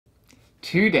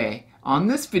Today, on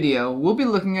this video, we'll be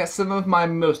looking at some of my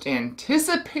most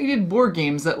anticipated board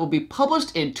games that will be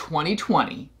published in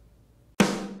 2020.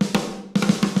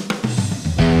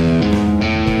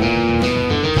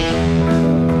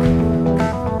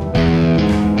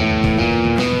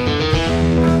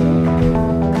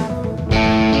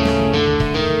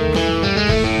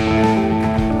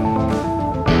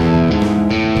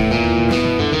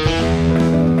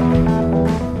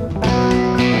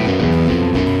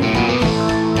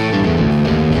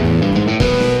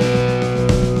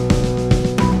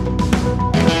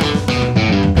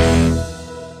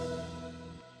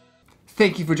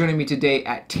 Thank you for joining me today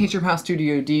at Tantrum House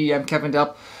Studio D. I'm Kevin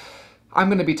Delp. I'm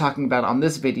going to be talking about on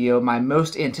this video my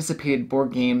most anticipated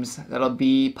board games that'll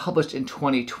be published in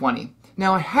 2020.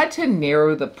 Now I had to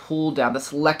narrow the pool down, the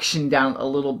selection down a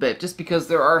little bit, just because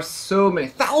there are so many,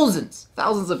 thousands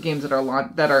of games that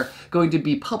are going to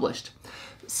be published.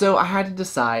 So I had to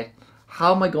decide,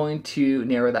 how am I going to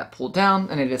narrow that pool down?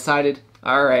 And I decided,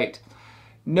 alright,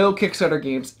 no Kickstarter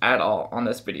games at all on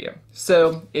this video.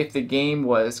 So if the game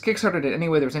was Kickstarted in any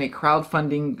way, there was any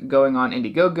crowdfunding going on,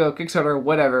 Indiegogo, Kickstarter,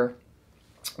 whatever,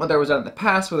 whether it was done in the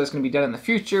past, whether it's going to be done in the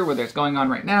future, whether it's going on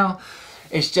right now,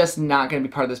 it's just not going to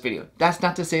be part of this video. That's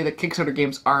not to say that Kickstarter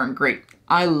games aren't great.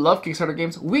 I love Kickstarter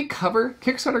games. We cover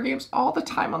Kickstarter games all the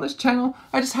time on this channel.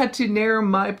 I just had to narrow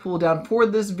my pool down for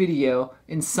this video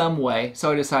in some way,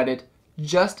 so I decided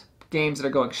just games that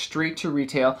are going straight to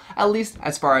retail. At least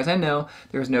as far as I know,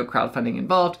 there's no crowdfunding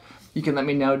involved. You can let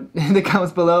me know in the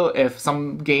comments below if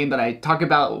some game that I talk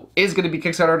about is going to be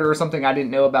Kickstarted or something I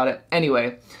didn't know about it.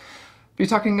 Anyway, I'll be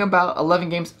talking about 11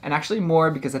 games and actually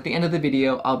more, because at the end of the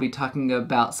video I'll be talking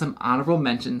about some honorable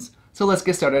mentions. So let's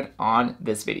get started on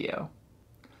this video.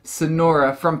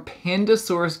 Sonora from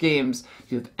Pandasaurus Games.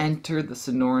 You have entered the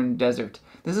Sonoran Desert.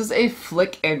 This is a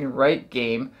flick and write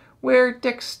game where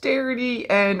dexterity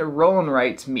and roll and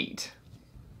writes meet.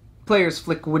 Players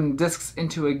flick wooden discs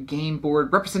into a game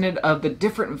board representative of the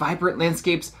different vibrant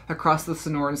landscapes across the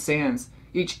Sonoran sands.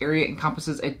 Each area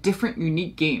encompasses a different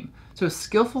unique game, so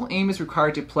skillful aim is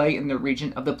required to play in the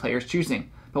region of the player's choosing.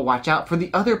 But watch out for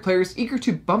the other players eager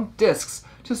to bump discs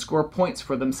to score points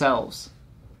for themselves.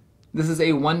 This is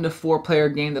a 1 to 4 player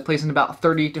game that plays in about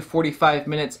 30 to 45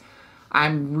 minutes.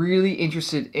 I'm really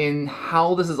interested in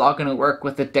how this is all going to work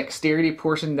with the dexterity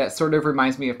portion that sort of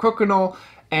reminds me of Crokinole,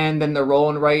 and then the roll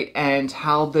and write, and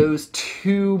how those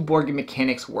two board game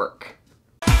mechanics work.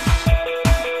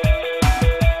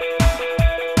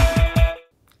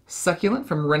 Succulent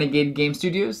from Renegade Game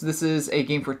Studios. This is a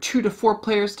game for 2 to 4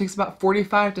 players. It takes about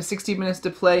 45 to 60 minutes to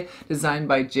play, designed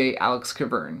by J. Alex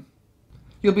Cavern.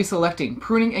 You'll be selecting,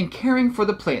 pruning, and caring for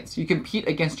the plants. You compete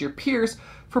against your peers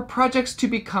for projects to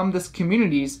become this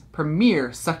community's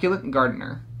premier succulent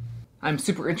gardener. I'm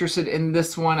super interested in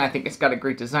this one. I think it's got a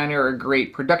great designer, a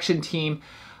great production team.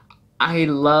 I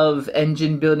love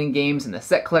engine building games and the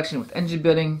set collection with engine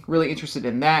building. Really interested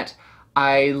in that.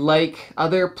 I like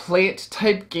other plant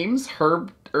type games,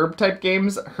 herb type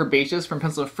games. Herbaceous from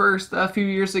Pencil First a few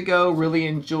years ago. Really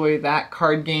enjoy that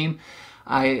card game.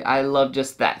 I love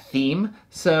just that theme.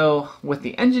 So with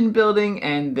the engine building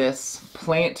and this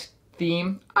plant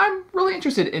theme, I'm really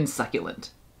interested in Succulent.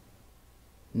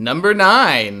 Number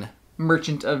 9.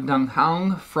 Merchant of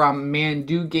Donghang from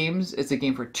Mandu Games. It's a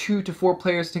game for 2 to 4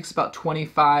 players. It takes about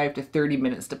 25 to 30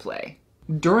 minutes to play.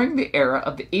 During the era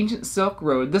of the ancient Silk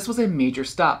Road, this was a major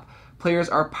stop. Players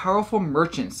are powerful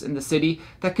merchants in the city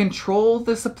that control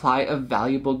the supply of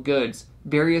valuable goods.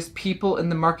 Various people in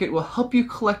the market will help you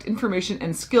collect information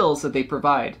and skills that they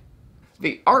provide.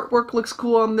 The artwork looks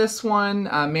cool on this one.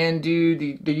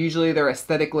 Mandu, usually their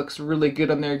aesthetic looks really good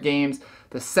on their games.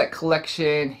 The set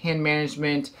collection, hand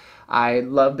management, I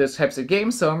love those types of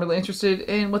games, so I'm really interested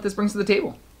in what this brings to the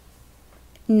table.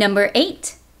 Number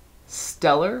 8.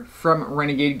 Stellar from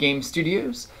Renegade Game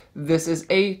Studios. This is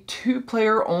a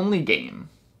 2-player only game.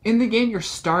 In the game, you're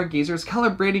stargazers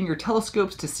calibrating your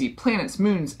telescopes to see planets,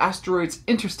 moons, asteroids,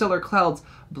 interstellar clouds,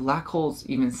 black holes,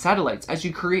 even satellites, as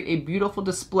you create a beautiful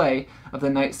display of the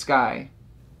night sky.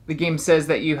 The game says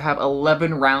that you have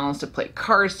 11 rounds to play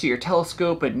cards to your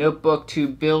telescope and notebook to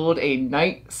build a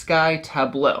night sky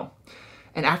tableau.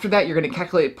 And after that, you're going to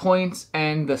calculate points,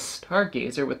 and the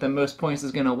stargazer with the most points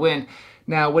is going to win.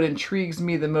 Now, what intrigues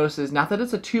me the most is not that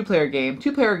it's a 2-player game.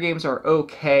 2-player games are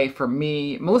okay for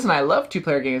me. Melissa and I love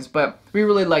 2-player games, but we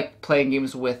really like playing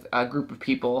games with a group of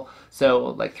people, so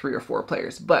like 3 or 4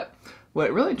 players. But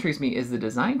what really intrigues me is the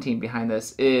design team behind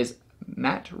this is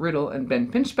Matt Riddle and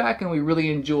Ben Pinchback, and we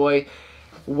really enjoy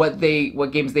what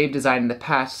games they've designed in the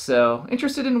past. So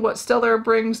interested in what Stellar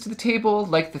brings to the table,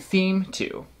 like the theme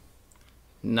too.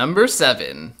 Number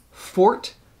 7.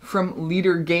 Fort from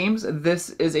Leader Games. This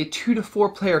is a 2 to 4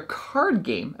 player card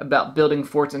game about building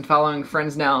forts and following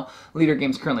friends. Now, Leader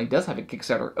Games currently does have a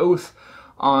Kickstarter oath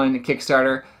on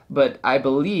Kickstarter, but I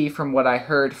believe from what I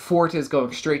heard, Fort is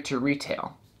going straight to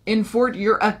retail. In Fort,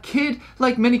 you're a kid.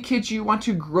 Like many kids, you want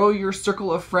to grow your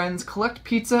circle of friends, collect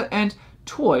pizza and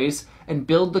toys, and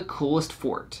build the coolest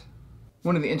fort.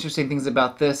 One of the interesting things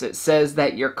about this, it says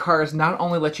that your cards not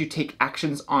only let you take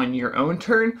actions on your own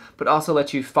turn, but also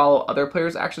let you follow other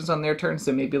players' actions on their turn,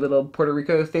 so maybe a little Puerto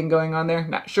Rico thing going on there,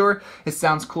 not sure. It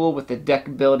sounds cool with the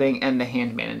deck building and the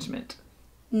hand management.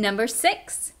 Number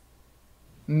 6.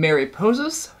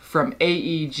 Mariposas from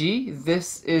AEG.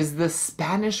 This is the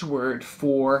Spanish word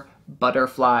for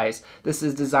butterflies. This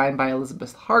is designed by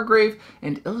Elizabeth Hargrave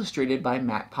and illustrated by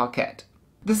Matt Paquette.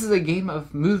 This is a game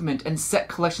of movement and set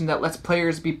collection that lets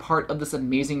players be part of this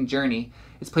amazing journey.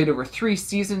 It's played over 3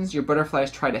 seasons. Your butterflies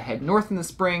try to head north in the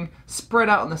spring, spread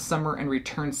out in the summer, and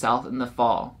return south in the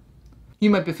fall.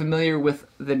 You might be familiar with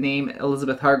the name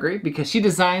Elizabeth Hargrave because she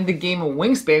designed the game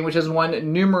Wingspan, which has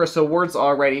won numerous awards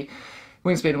already.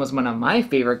 Wingspan was one of my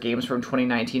favorite games from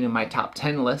 2019 in my top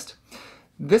 10 list.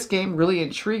 This game really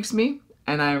intrigues me,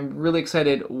 and I'm really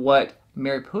excited what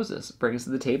Mariposas brings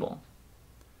to the table.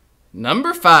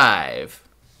 Number 5.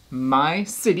 My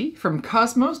City from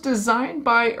KOSMOS, designed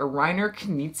by Rainer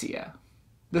Knizia.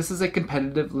 This is a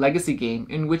competitive legacy game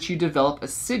in which you develop a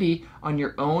city on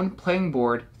your own playing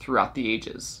board throughout the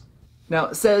ages. Now,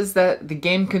 it says that the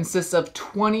game consists of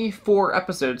 24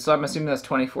 episodes, so I'm assuming that's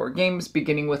 24 games,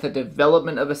 beginning with a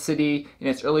development of a city in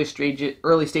its early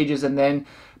stages and then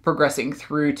progressing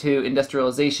through to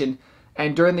industrialization.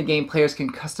 And during the game, players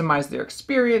can customize their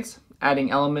experience,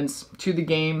 adding elements to the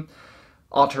game,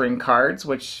 altering cards,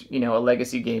 which, a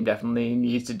legacy game definitely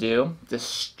needs to do,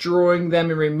 destroying them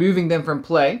and removing them from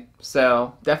play.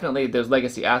 So definitely those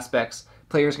legacy aspects.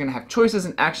 Players are going to have choices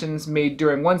and actions made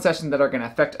during one session that are going to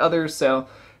affect others. So,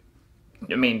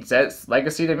 that's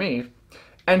legacy to me.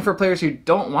 And for players who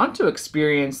don't want to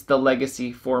experience the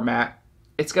legacy format,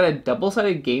 it's got a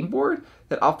double-sided game board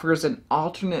that offers an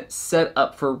alternate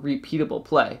setup for repeatable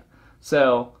play.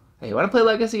 So, if you want to play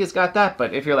Legacy, it's got that,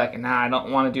 but if you're like, nah, I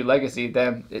don't want to do Legacy,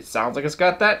 then it sounds like it's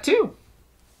got that too.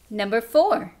 Number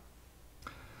 4.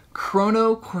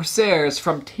 Chrono Corsairs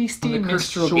from Tasty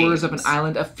Minstrel Shores of an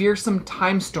island, a fearsome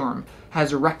time storm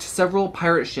has wrecked several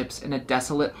pirate ships in a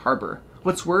desolate harbor.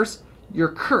 What's worse,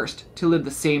 you're cursed to live the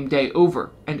same day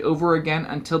over and over again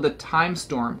until the time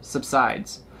storm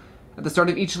subsides. At the start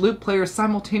of each loop, players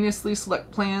simultaneously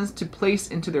select plans to place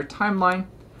into their timeline.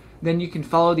 Then you can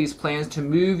follow these plans to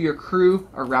move your crew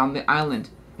around the island.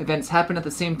 Events happen at the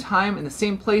same time in the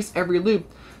same place every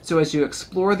loop, so as you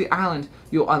explore the island,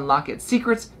 you'll unlock its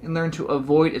secrets and learn to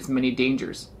avoid its many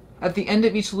dangers. At the end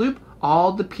of each loop,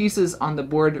 all the pieces on the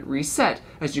board reset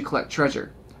as you collect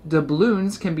treasure.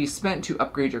 Doubloons can be spent to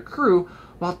upgrade your crew,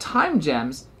 while time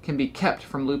gems can be kept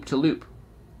from loop to loop.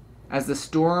 As the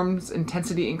storm's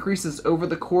intensity increases over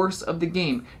the course of the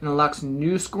game, it unlocks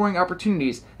new scoring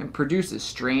opportunities and produces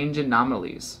strange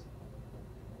anomalies.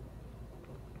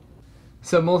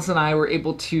 So Melissa and I were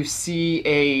able to see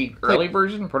a early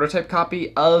version, prototype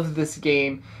copy of this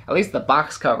game, at least the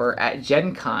box cover, at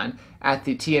Gen Con at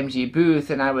the TMG booth,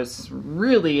 and I was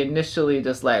really initially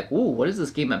just like, ooh, what is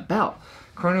this game about?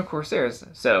 Chrono Corsairs,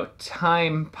 so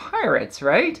time pirates,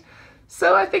 right?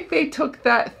 So I think they took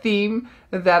that theme,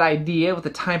 that idea with the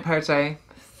time pirates. I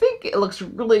think it looks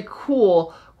really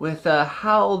cool with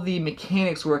how the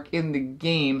mechanics work in the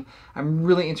game. I'm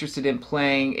really interested in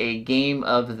playing a game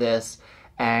of this,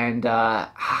 and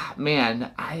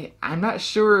man, I'm not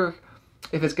sure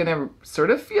if it's gonna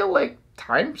sort of feel like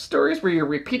time stories where you're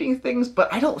repeating things,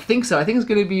 but I don't think so. I think it's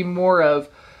gonna be more of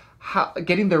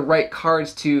getting the right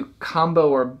cards to combo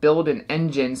or build an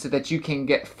engine so that you can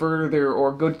get further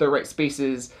or go to the right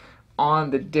spaces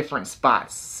on the different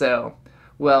spots. So,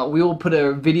 well, we will put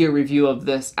a video review of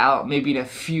this out maybe in a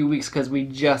few weeks because we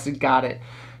just got it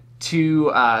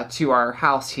to our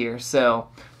house here. So,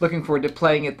 looking forward to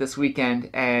playing it this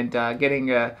weekend and getting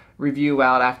a review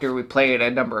out after we play it a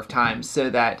number of times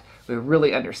so that we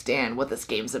really understand what this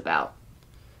game's about.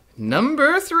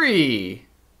 Number 3.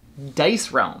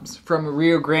 Dice Realms from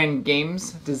Rio Grande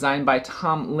Games, designed by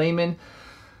Tom Lehman.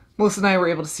 Melissa and I were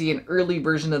able to see an early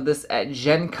version of this at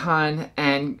Gen Con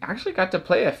and actually got to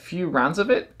play a few rounds of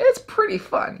it. It's pretty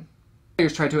fun.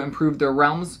 Players try to improve their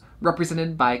realms,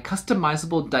 represented by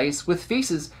customizable dice with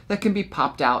faces that can be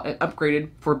popped out and upgraded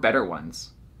for better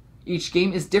ones. Each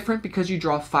game is different because you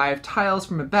draw 5 tiles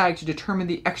from a bag to determine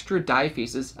the extra die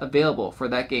faces available for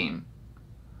that game.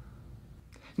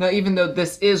 Now, even though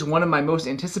this is one of my most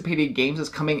anticipated games that's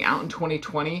coming out in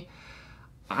 2020,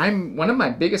 one of my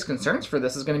biggest concerns for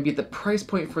this is going to be the price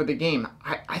point for the game.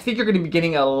 I think you're going to be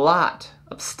getting a lot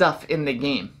of stuff in the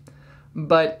game.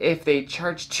 But if they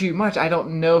charge too much, I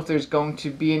don't know if there's going to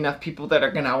be enough people that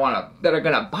are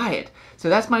gonna buy it. So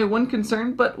that's my one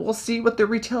concern, but we'll see what the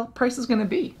retail price is gonna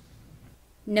be.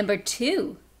 Number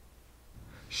 2.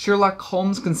 Sherlock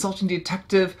Holmes Consulting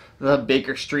Detective, The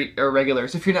Baker Street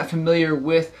Irregulars. If you're not familiar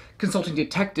with Consulting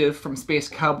Detective from Space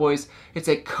Cowboys, it's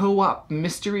a co-op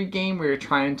mystery game where you're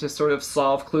trying to sort of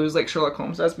solve clues like Sherlock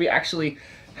Holmes does. We actually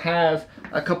have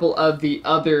a couple of the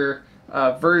other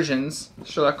versions.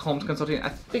 Sherlock Holmes Consulting. I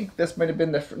think this might have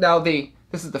been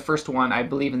this is the first one, I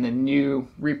believe, in the new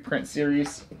reprint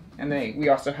series. And we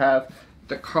also have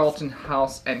the Carlton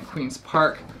House and Queen's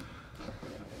Park.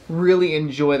 Really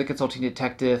enjoy the Consulting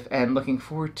Detective and looking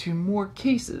forward to more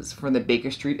cases from the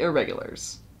Baker Street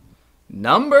Irregulars.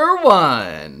 Number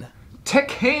 1.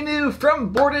 Tekanu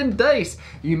from Board and Dice.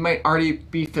 You might already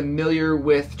be familiar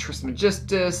with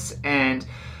Trismegistus and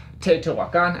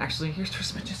Teotihuacan. Actually, here's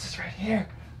Trismegistus right here.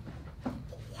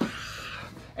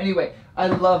 Anyway, I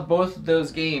love both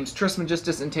those games,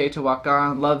 Trismegistus and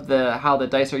Teotihuacan. Love how the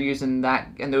dice are used in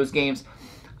those games.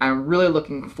 I'm really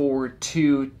looking forward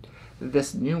to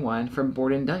this new one from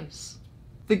Board and Dice.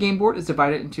 The game board is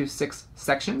divided into 6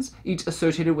 sections, each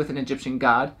associated with an Egyptian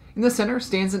god. In the center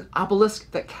stands an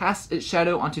obelisk that casts its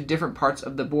shadow onto different parts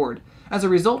of the board. As a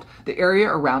result, the area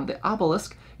around the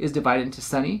obelisk is divided into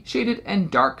sunny, shaded, and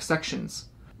dark sections,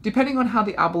 depending on how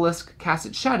the obelisk casts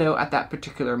its shadow at that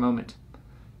particular moment.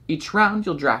 Each round,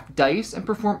 you'll draft dice and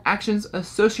perform actions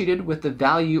associated with the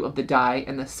value of the die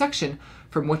and the section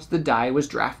from which the die was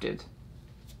drafted.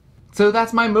 So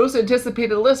that's my most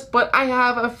anticipated list, but I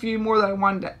have a few more that I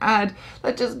wanted to add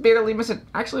that just barely miss it.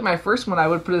 Actually, my first one I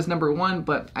would put as number 1,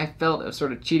 but I felt it was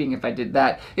sort of cheating if I did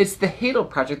that. It's the Hadal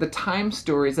project, the Time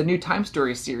Stories, the new Time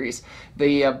Stories series,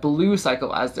 the Blue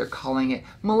Cycle as they're calling it.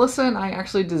 Melissa and I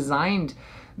actually designed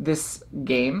this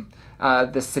game,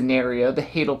 this scenario, the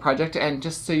Hadal project, and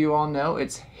just so you all know,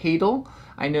 it's Hadal.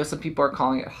 I know some people are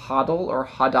calling it Hadal or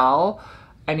Hadal.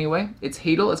 Anyway, it's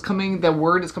Hadal. The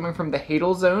word is coming from the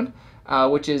Hadal Zone,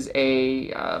 which is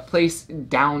a place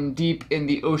down deep in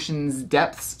the ocean's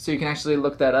depths. So you can actually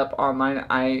look that up online.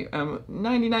 I am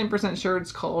 99% sure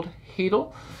it's called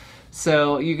Hadal.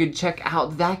 So you could check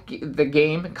out the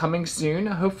game coming soon.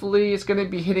 Hopefully it's going to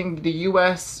be hitting the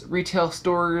US retail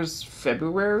stores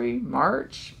February,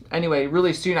 March. Anyway,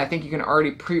 really soon. I think you can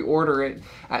already pre-order it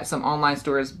at some online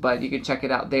stores, but you can check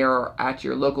it out there or at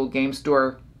your local game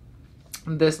store.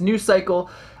 This new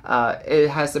cycle, it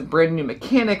has some brand new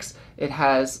mechanics.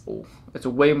 It's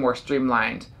way more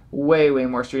streamlined, way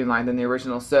more streamlined than the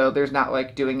original. So there's not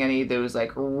like doing any of those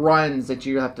like runs that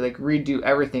you have to like redo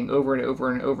everything over and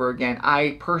over and over again.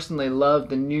 I personally love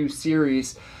the new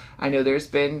series. I know there's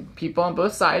been people on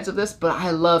both sides of this, but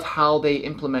I love how they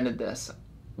implemented this.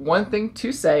 One thing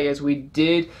to say is we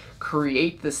did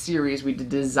create the series, we did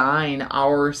design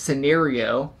our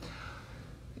scenario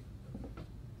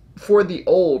for the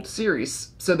old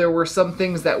series. So there were some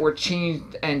things that were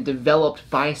changed and developed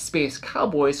by Space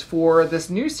Cowboys for this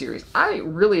new series. I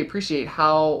really appreciate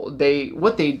what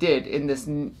they did in this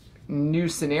new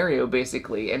scenario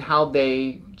basically, and how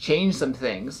they changed some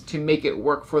things to make it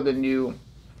work for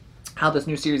how this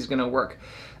new series is going to work.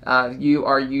 You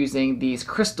are using these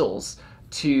crystals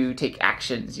to take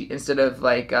actions instead of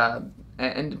like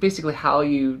and basically how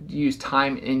you use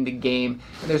time in the game.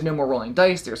 And there's no more rolling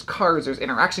dice, there's cards, there's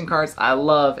interaction cards. I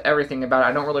love everything about it.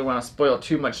 I don't really want to spoil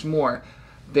too much more.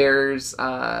 There's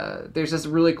just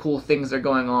really cool things that are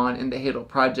going on in the Hadal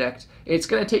project. It's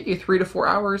going to take you 3 to 4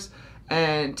 hours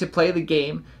and to play the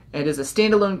game. It is a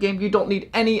standalone game. You don't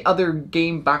need any other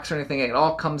game box or anything. It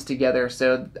all comes together,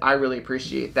 so I really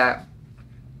appreciate that.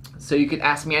 So you could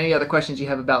ask me any other questions you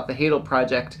have about the Hadal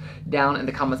project down in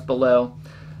the comments below.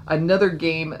 Another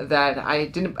game that I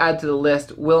didn't add to the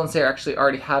list, Will and Sarah actually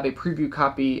already have a preview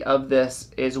copy of this,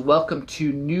 is Welcome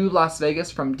to New Las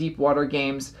Vegas from Deepwater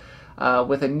Games,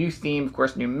 with a new theme, of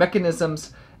course, new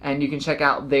mechanisms, and you can check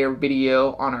out their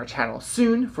video on our channel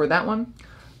soon for that one.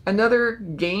 Another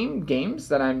games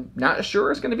that I'm not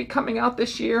sure is going to be coming out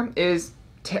this year is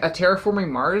a Terraforming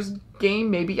Mars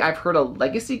game. Maybe I've heard of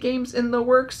Legacy Games in the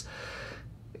works.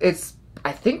 It's,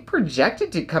 I think,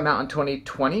 projected to come out in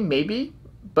 2020, maybe.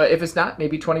 But if it's not,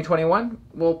 maybe 2021.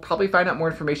 We'll probably find out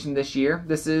more information this year.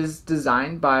 This is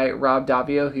designed by Rob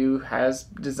Davio, who has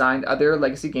designed other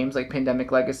Legacy games like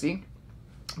Pandemic Legacy.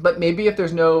 But maybe if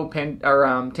there's no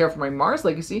Terraforming Mars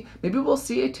Legacy, maybe we'll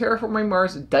see a Terraforming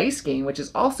Mars dice game, which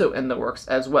is also in the works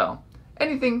as well.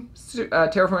 anything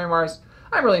Terraforming Mars,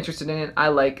 I'm really interested in it. I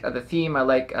like the theme. I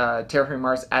like Terraforming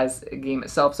Mars as a game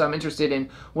itself, so I'm interested in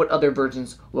what other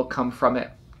versions will come from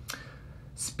it.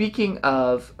 Speaking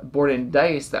of Board and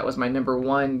Dice, that was my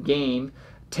 #1 game.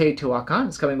 Teotihuacan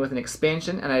is coming with an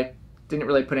expansion, and I didn't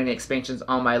really put any expansions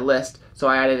on my list, so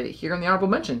I added it here in the honorable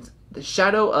mentions. The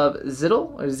Shadow of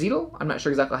Xitle, I'm not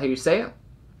sure exactly how you say it,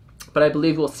 but I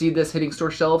believe we'll see this hitting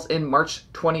store shelves in March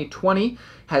 2020.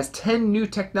 Has 10 new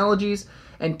technologies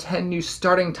and 10 new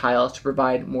starting tiles to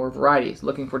provide more varieties.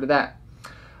 Looking forward to that.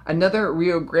 Another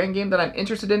Rio Grande game that I'm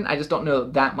interested in, I just don't know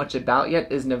that much about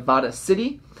yet, is Nevada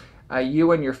City.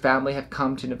 You and your family have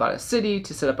come to Nevada City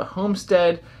to set up a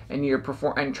homestead, and you're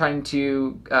trying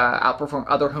to outperform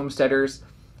other homesteaders.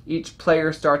 Each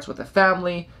player starts with a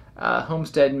family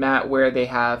homestead mat where they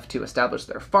have to establish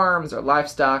their farms, their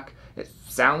livestock. It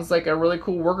sounds like a really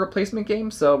cool worker placement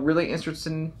game, so really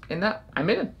interested in that. I'm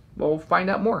in. We'll find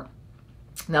out more.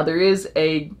 Now there is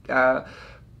a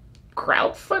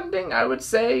crowdfunding, I would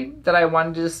say, that I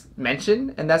wanted to just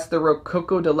mention, and that's the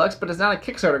Rococo Deluxe, but it's not a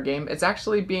Kickstarter game. It's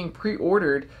actually being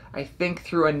pre-ordered, I think,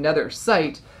 through another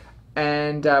site,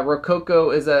 and Rococo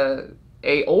is a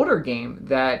older game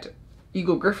that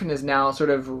Eagle Gryphon is now sort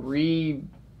of revamping,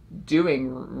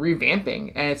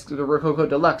 and it's the Rococo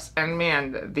Deluxe. And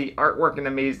man, the artwork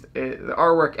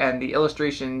and the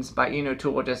illustrations by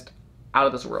Tool are just out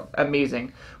of this world.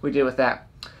 Amazing we did with that.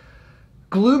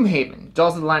 Gloomhaven,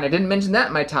 Jaws of the Lion. I didn't mention that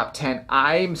in my top 10.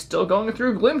 I'm still going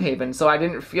through Gloomhaven, so I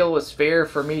didn't feel it was fair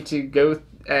for me to go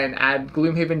and add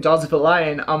Gloomhaven, Jaws of the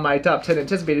Lion on my top 10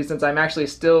 anticipated, since I'm actually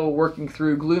still working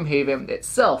through Gloomhaven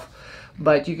itself.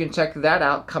 But you can check that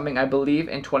out, coming, I believe,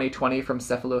 in 2020 from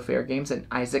Cephalofair Games and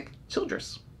Isaac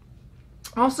Childress.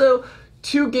 Also,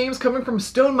 2 games coming from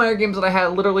Stonemaier Games that I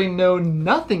had literally know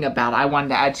nothing about. I wanted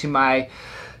to add to my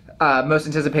most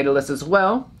anticipated list as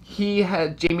well.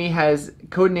 Jamie has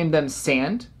codenamed them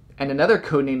Sand, and another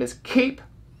codename is Cape.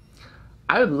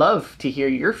 I would love to hear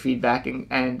your feedback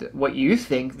and what you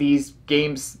think these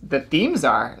games, the themes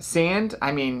are. Sand,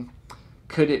 I mean,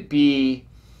 could it be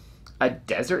a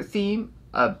desert theme,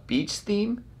 a beach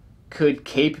theme? Could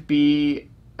Cape be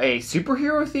a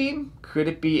superhero theme? Could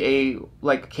it be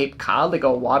like Cape Cod, like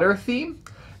a water theme?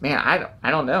 Man, I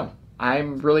don't know.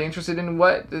 I'm really interested in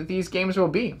what these games will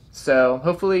be. So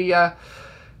hopefully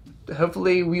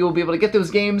we will be able to get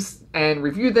those games and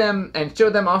review them and show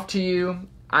them off to you.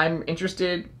 I'm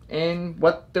interested in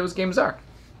what those games are.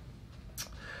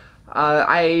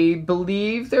 I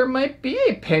believe there might be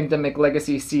a Pandemic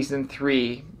Legacy Season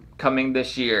 3 coming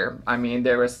this year. I mean,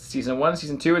 there was Season 1,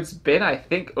 Season 2. It's been, I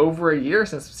think, over a year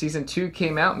since Season 2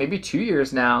 came out. Maybe 2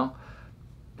 years now.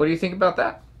 What do you think about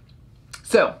that?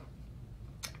 So,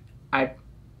 I'd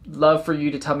love for you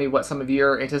to tell me what some of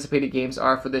your anticipated games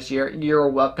are for this year. You're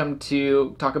welcome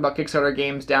to talk about Kickstarter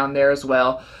games down there as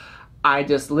well. I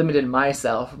just limited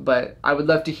myself, but I would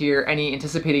love to hear any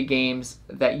anticipated games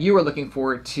that you are looking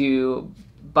forward to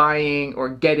buying or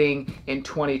getting in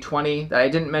 2020 that I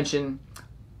didn't mention.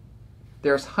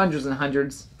 There's hundreds and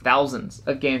hundreds, thousands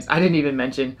of games I didn't even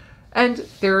mention, and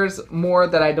there's more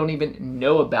that I don't even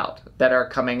know about that are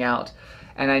coming out.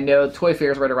 And I know Toy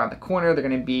Fair is right around the corner. They're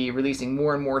going to be releasing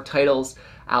more and more titles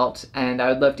out, and I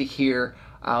would love to hear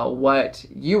what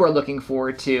you are looking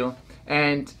forward to.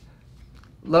 And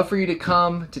love for you to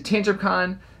come to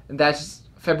TantrumCon. That's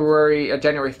January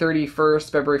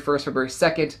 31st, February 1st, February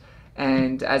 2nd.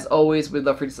 And as always, we'd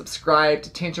love for you to subscribe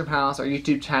to Tantrum House, our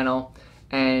YouTube channel,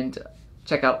 and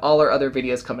check out all our other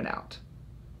videos coming out.